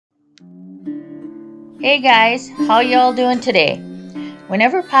Hey guys, how y'all doing today?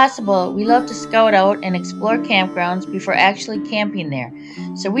 Whenever possible, we love to scout out and explore campgrounds before actually camping there.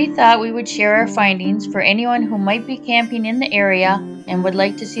 So we thought we would share our findings for anyone who might be camping in the area and would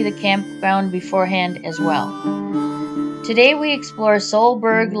like to see the campground beforehand as well. Today we explore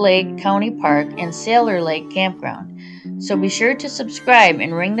Solberg Lake County Park and Sailor Lake Campground. So be sure to subscribe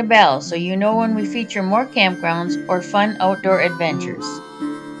and ring the bell so you know when we feature more campgrounds or fun outdoor adventures.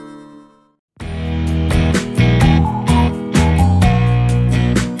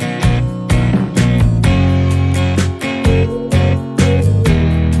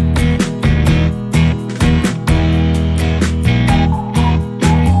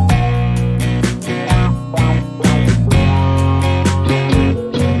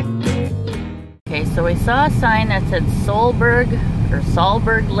 So we saw a sign that said Solberg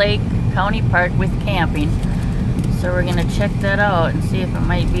Lake County Park with camping. So we're gonna check that out and see if it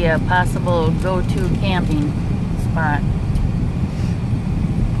might be a possible go-to camping spot.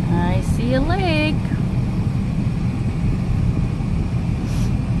 I see a lake.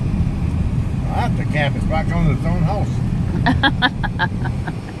 Well, that's the camping spot comes with its own house.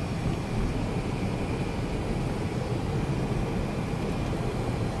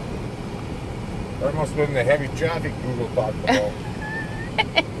 That must have been the heavy traffic Google talked about.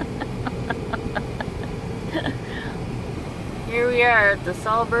 Here we are at the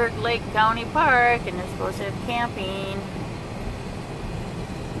Solberg Lake County Park, and they're supposed to have camping.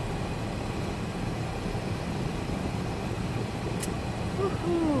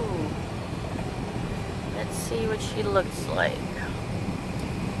 Woohoo! Let's see what she looks like.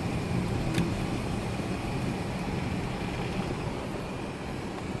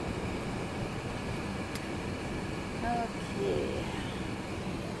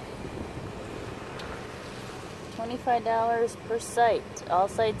 $25 per site. All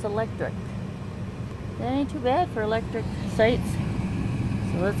sites electric. That ain't too bad for electric sites.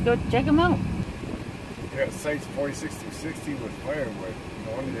 So let's go check them out. Yeah, sites 46 through 60 with firewood.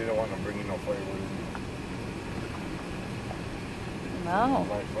 No wonder they don't want to bring in no firewood in. No.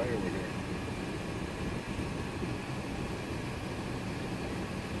 Buy firewood here.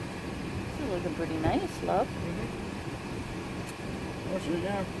 This is looking pretty nice, love. Oh, sure,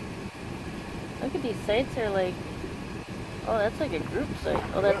 yeah. Look at these sites are like, oh, that's like a group site.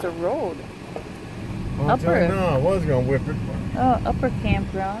 Oh, that's a road. Oh, Upper. No, I was going to whip it. Oh, upper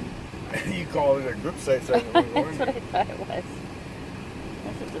campground. You call it a group site. So That's what I thought it was.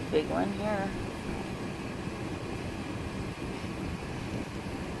 This is a big one here.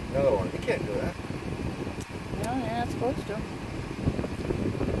 Another one. You can't do that. No, you're not supposed to.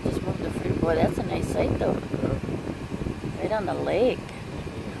 Just move the fruit. Boy, that's a nice site though. Yeah. Right on the lake.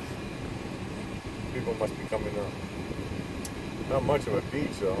 People must be coming up. Not much of a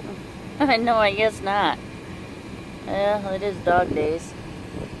beach, though. No, I guess not. Well, it is dog days.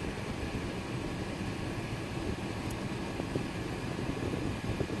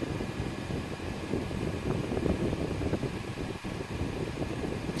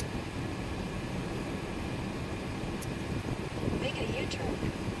 Make a U-turn.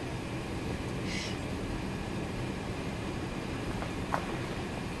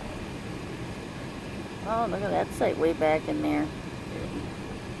 Oh, look at that site way back in there.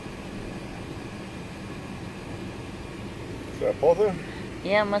 Is that both of them?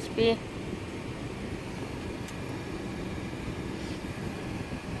 Yeah, must be.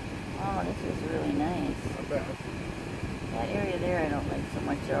 Oh, this is really nice. Not bad. That area there I don't like so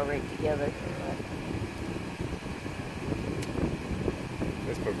much, all right together.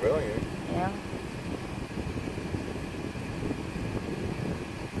 This pavilion. Yeah.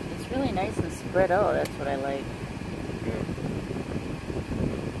 It's really nice and spread out, that's what I like. Yeah.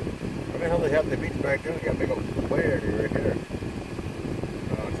 What the hell they have the beach back there? They got a big old play area right here.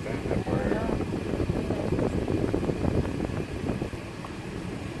 Oh, it's down that far.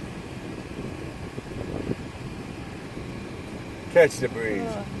 Catch the breeze.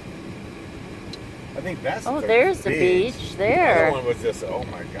 Oh. I think that's Oh, there's the beach there. The other one was just, oh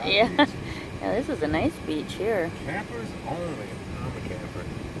my god. Yeah. Beach. Yeah, this is a nice beach here. Campers only. I'm a camper.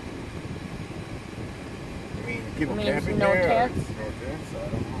 I mean, people Means camping no there? tents? No tents? I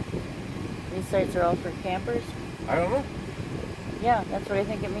don't know. These sites are all for campers? I don't know. Yeah, that's what I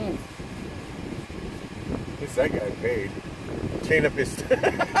think it means. At least that guy paid. Chain up his...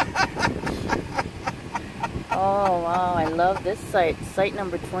 Oh, wow, I love this site. Site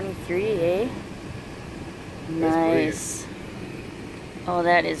number 23, eh? Nice. Oh,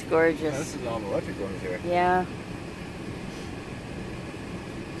 that is gorgeous. This is all the electric ones here. Yeah.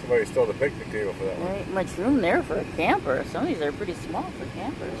 Somebody stole the picnic table for that one. There ain't much room there for a camper. Some of these are pretty small for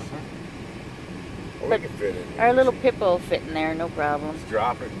campers. Oh, But we can fit in here. our little Pippo will fit in there, no problem. Just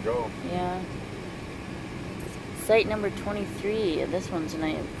drop it and go. Yeah. Site number 23. This one's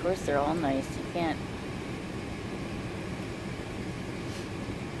nice. Of course, they're all nice. You can't.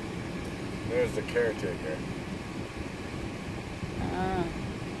 There's the caretaker.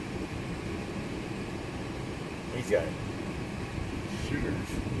 He's got shooters.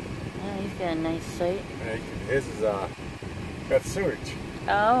 Yeah, he's got a nice site. Yeah, his is got sewage.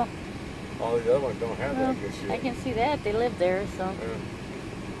 Oh. All these other ones don't have that good shit. I can see that. They live there, so.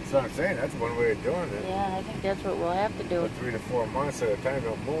 That's what I'm saying. That's one way of doing it. Yeah, I think that's what we'll have to do. But 3 to 4 months at a time,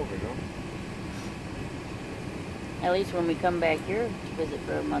 don't move, you know. At least when we come back here to visit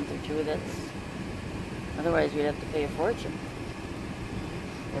for a month or two, that's. Otherwise, we'd have to pay a fortune.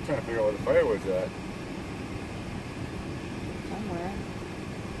 I'm trying to figure out where the firewood's at. Somewhere.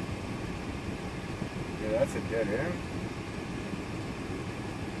 Yeah, that's a dead end.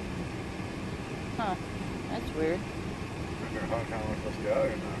 Huh. That's weird. I wonder how am I supposed to get out or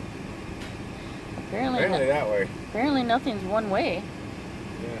not? Apparently that way. Apparently nothing's one way.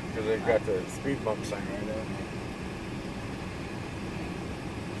 Yeah, because they've got the speed bump sign right there.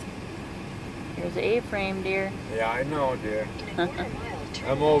 There's an A-frame, dear. Yeah, I know, dear.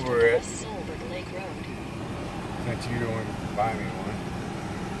 I'm over it. Solberg Lake Road. Since you don't want to buy me one.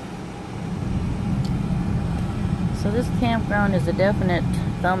 So this campground is a definite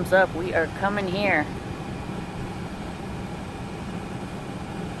thumbs up. We are coming here.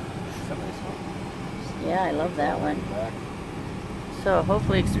 Yeah, I love that one. So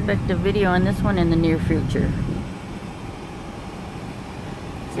hopefully expect a video on this one in the near future.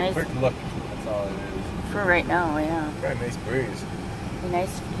 It's Nice. a quick look. That's all it is. For right now, yeah. Got a nice breeze. Be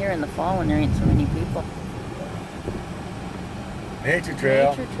nice here in the fall when there ain't so many people. Nature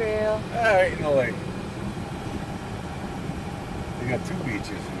trail. Nature trail. Right in the lake. They got 2 beaches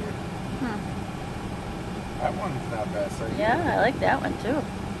here. That one's not bad. So Yeah, I like that one too.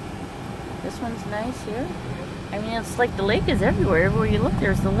 This one's nice here. I mean, it's like the lake is everywhere. Everywhere you look,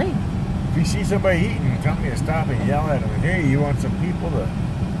 there's the lake. If you see somebody eating, tell me to stop and yell at them. Hey, you want some people to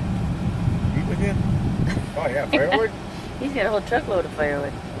eat with you? Oh yeah, firewood? He's got a whole truckload of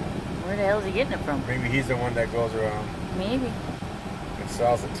firewood. Where the hell is he getting it from? Maybe he's the one that goes around Maybe. and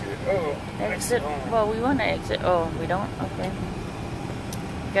sells it to you. Oh, Exit. Well, we want to exit. Oh, we don't? Okay.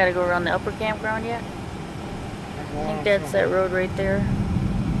 Gotta go around the upper campground yet? I think that's that road right there.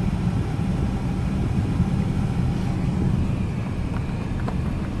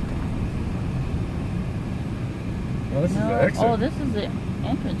 Well, this is the exit. Oh, this is the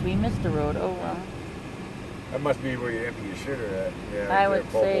entrance. We missed the road. Oh, well. That must be where you empty your shitter at. Yeah, I would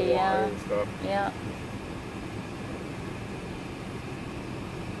say, yeah. And stuff. Yeah.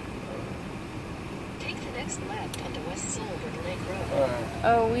 Take the next left onto West Solberg Lake Road.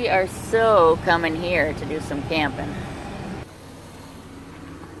 Oh, we are so coming here to do some camping.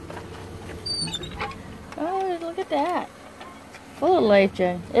 Oh, look at that. Full of life,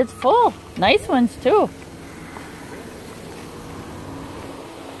 Jay. It's full. Nice ones, too.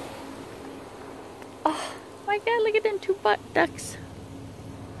 Oh, my God, look at them 2 butt ducks.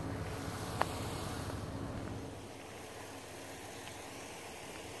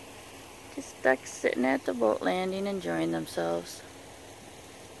 Just ducks sitting at the boat landing, enjoying themselves.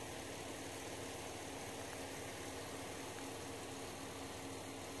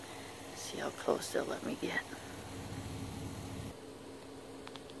 See how close they'll let me get.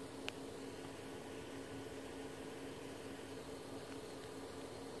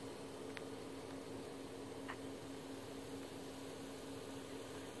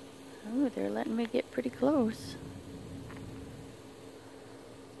 Oh, they're letting me get pretty close.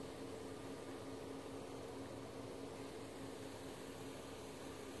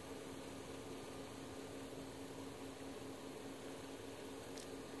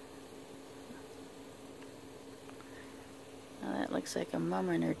 Now that looks like a mom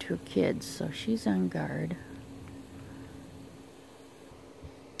and her 2 kids, so she's on guard.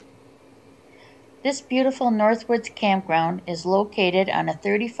 This beautiful Northwoods campground is located on a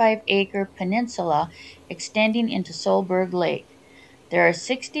 35-acre peninsula extending into Solberg Lake. There are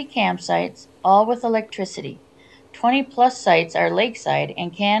 60 campsites, all with electricity. 20+ sites are lakeside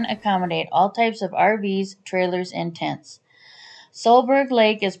and can accommodate all types of RVs, trailers, and tents. Solberg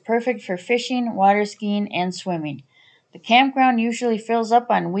Lake is perfect for fishing, water skiing, and swimming. The campground usually fills up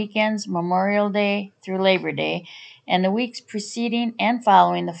on weekends, Memorial Day through Labor Day, and the weeks preceding and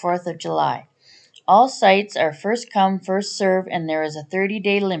following the 4th of July. All sites are first come, first serve, and there is a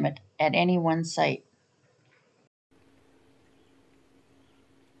 30-day limit at any one site.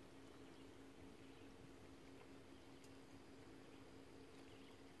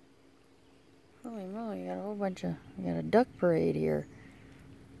 Holy moly, you got a whole bunch of, you got a duck parade here.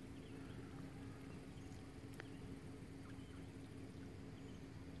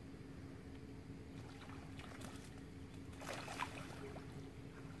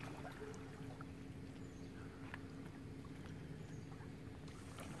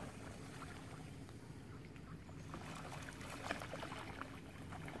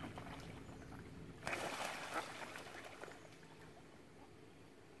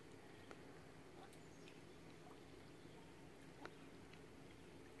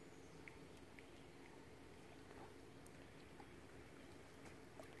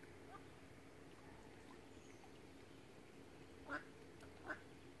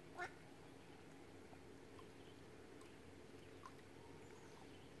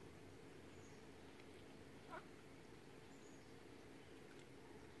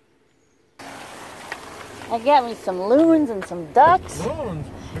 I got me some loons and some ducks. Loons?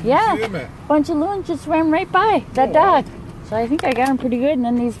 Yeah, a bunch of loons just swam right by that dock. So I think I got them pretty good. And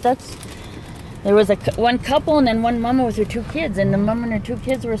then these ducks, there was one couple and then one mama with her 2 kids. And the mama and her 2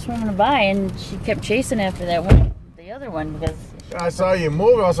 kids were swimming by, and she kept chasing after that one, the other one, because I saw you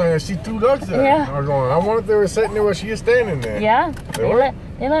move. I was like, I see 2 ducks there. Yeah. I was going, I wonder if they were sitting there while she was standing there. yeah, Really?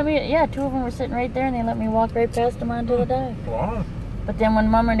 they let me. Yeah, 2 of them were sitting right there, and they let me walk right past them onto the dock. Wow. But then when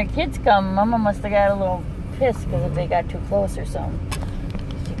mama and her kids come, mama must have got a little pissed because if they got too close or something.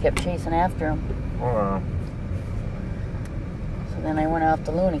 She kept chasing after them. Wow. So then I went out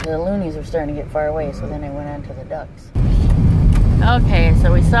the loony, because the loonies were starting to get far away, so then I went on to the ducks. Okay,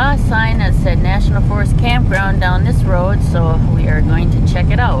 so we saw a sign that said National Forest Campground down this road, so we are going to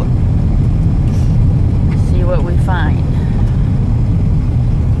check it out. See what we find.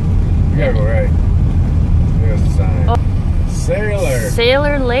 You gotta go right. There's the sign. Oh.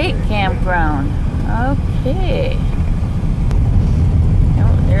 Sailor Lake Campground. Okay.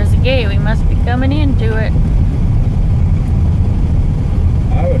 Oh, there's a gate. We must be coming into it.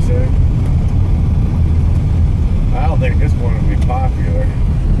 I would say. I don't think this one would be popular.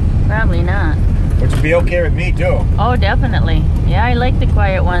 Probably not. Which would be okay with me too. Oh, definitely. Yeah, I like the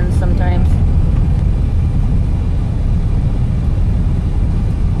quiet ones sometimes.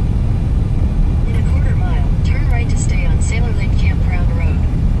 In a quarter mile, turn right to stay on Sailor Lake Campground Road.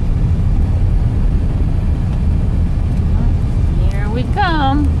 Here we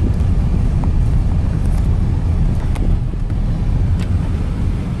come.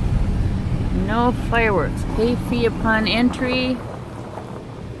 No fireworks. Pay fee upon entry.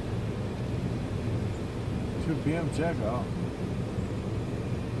 2 p.m. checkout.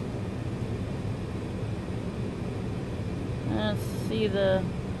 Let's see, the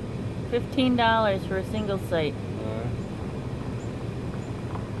 $15 for a single site.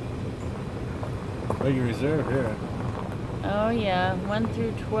 Oh, you reserve here. Oh yeah, 1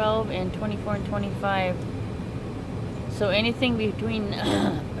 through 12 and 24 and 25. So anything between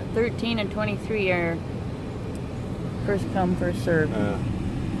 13 and 23 are first come, first served. As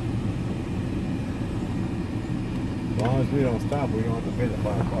long as we don't stop, we don't have to pay the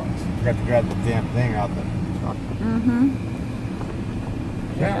 $5. Forgot to grab the damn thing out the truck. Mm-hmm.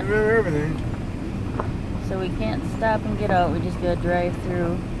 Can't remember everything. So we can't stop and get out, we just gotta drive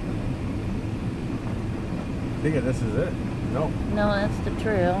through. I think this is it. No. No, that's the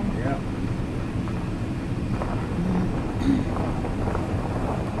trail. Yeah.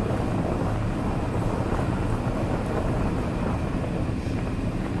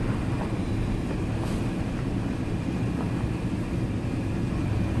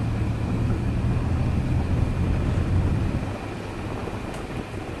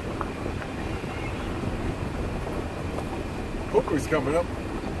 Hooker's coming up.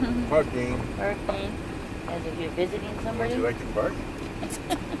 Parking. Parking. As if you're visiting somebody. Would you like to park?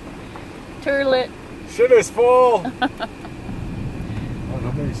 Turlet. Shit is full. Oh,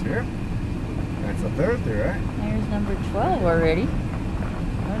 nobody's here? That's a Thursday, right? There's number 12 already.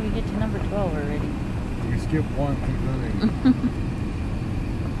 How did we get to number 12 already? You skip 1, keep moving.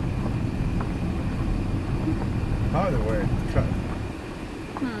 By the way, cut.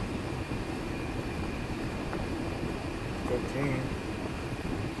 15.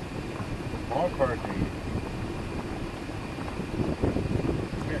 All parking.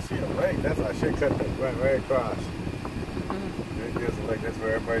 Yeah, see a lake. That's I should cut that went right across. There's a lake. That's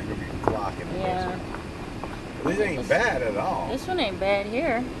where everybody's gonna be flocking. Yeah. This ain't bad at all. This one ain't bad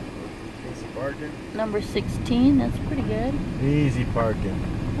here. Easy parking. Number 16, that's pretty good. Easy parking.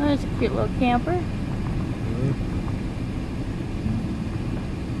 Oh, that's a cute little camper.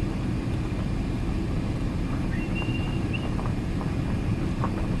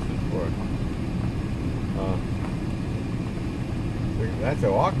 That's It's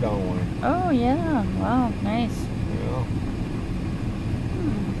a walk down one. Oh, yeah. Wow, nice. Yeah.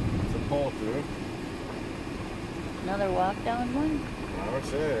 Hmm. It's a pole too. Another walk down one? I would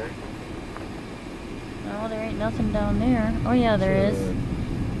say. No, there ain't nothing down there. Oh, yeah, there is.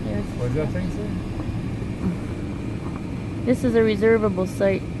 There's What does that thing say? This is a reservable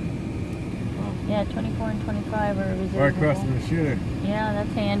site. Yeah, 24 and 25 are reservable. Right across from the shooter. Yeah,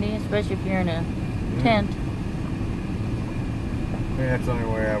 that's handy, especially if you're in a tent. I think that's the only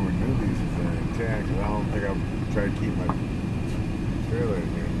way I would do these is in a tent, because I don't think I would try to keep my trailer in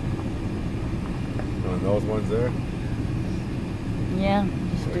here. On those ones there? Yeah,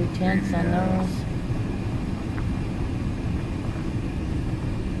 just do tents on those.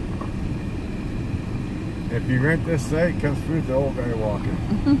 If you rent this site, it comes through with the old guy walking.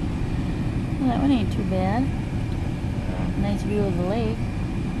 Well, that one ain't too bad. Nice view of the lake.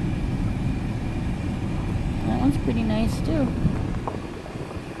 That one's pretty nice too.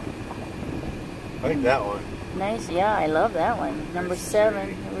 I like that one. Nice, yeah, I love that one. Number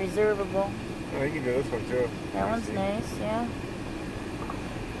 7, reservable. Oh, you can do this one too. That one's nice, yeah.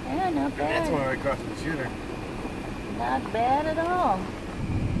 Yeah, not bad. That's one right across from the shooter. Not bad at all.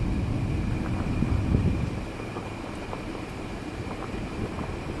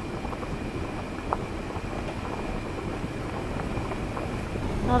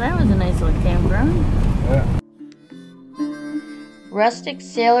 Oh, that was a nice little campground. Yeah. Rustic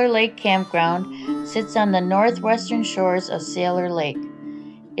Sailor Lake Campground sits on the northwestern shores of Sailor Lake.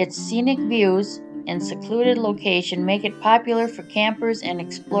 Its scenic views and secluded location make it popular for campers and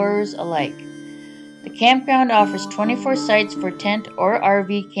explorers alike. The campground offers 24 sites for tent or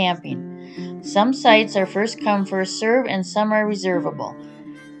RV camping. Some sites are first come first serve and some are reservable.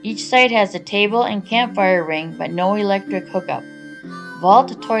 Each site has a table and campfire ring but no electric hookup.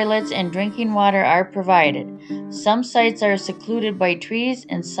 Vault toilets and drinking water are provided. Some sites are secluded by trees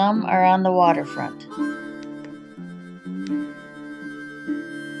and some are on the waterfront.